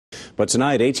But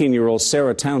tonight, 18-year-old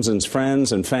Sarah Townsend's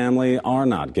friends and family are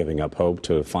not giving up hope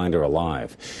to find her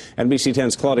alive. NBC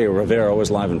 10's Claudia Rivero is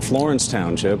live in Florence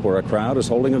Township, where a crowd is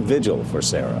holding a vigil for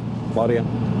Sarah. Claudia?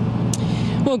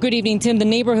 Well, good evening, Tim. The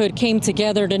neighborhood came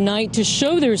together tonight to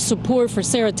show their support for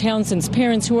Sarah Townsend's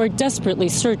parents, who are desperately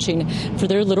searching for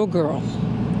their little girl.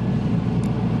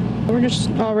 We're just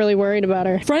all really worried about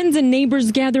her. Friends and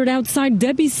neighbors gathered outside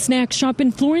Debbie's snack shop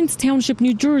in Florence Township,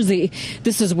 New Jersey.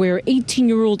 This is where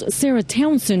 18-year-old Sarah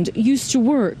Townsend used to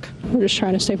work. We're just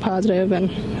trying to stay positive and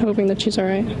hoping that she's all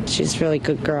right. She's a really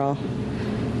good girl.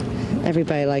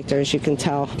 Everybody liked her, as you can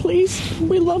tell. Please,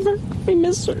 we love her, we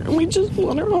miss her, and we just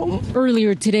want her home.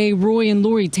 Earlier today, Roy and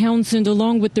Lori Townsend,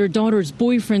 along with their daughter's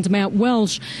boyfriend, Matt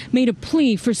Welsh, made a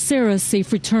plea for Sarah's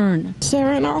safe return.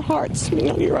 Sarah, in our hearts, we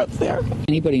know you're up there.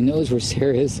 Anybody knows where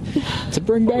Sarah is, to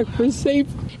bring back her safe.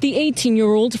 The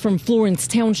 18-year-old from Florence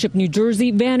Township, New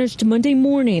Jersey, vanished Monday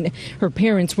morning. Her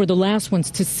parents were the last ones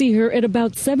to see her at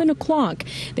about 7 o'clock.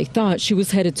 They thought she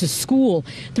was headed to school.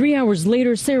 3 hours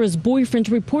later, Sarah's boyfriend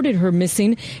reported her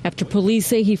missing after police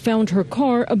say he found her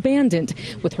car abandoned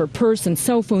with her purse and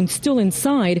cell phone still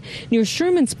inside near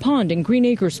Sherman's Pond in Green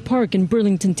Acres Park in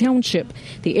Burlington Township.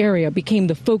 The area became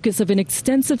the focus of an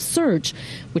extensive search,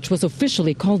 which was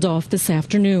officially called off this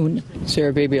afternoon.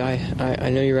 Sarah, baby, I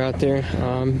know you're out there.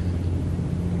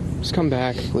 Just come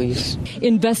back, please.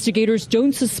 Investigators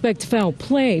don't suspect foul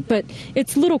play, but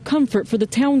it's little comfort for the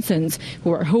Townsends,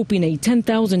 who are hoping a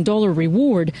 $10,000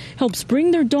 reward helps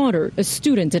bring their daughter, a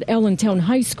student at Allentown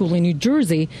High School in New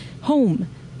Jersey, home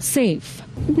safe.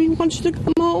 We want you to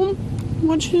come home. We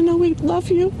want you to know we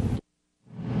love you.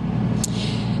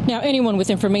 Now, anyone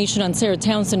with information on Sarah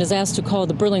Townsend is asked to call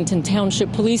the Burlington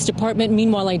Township Police Department.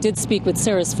 Meanwhile, I did speak with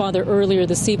Sarah's father earlier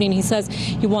this evening. He says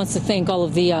he wants to thank all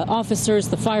of the officers,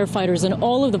 the firefighters, and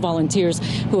all of the volunteers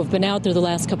who have been out there the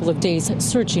last couple of days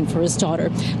searching for his daughter.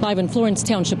 Live in Florence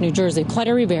Township, New Jersey,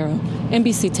 Claudia Rivero,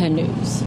 NBC 10 News.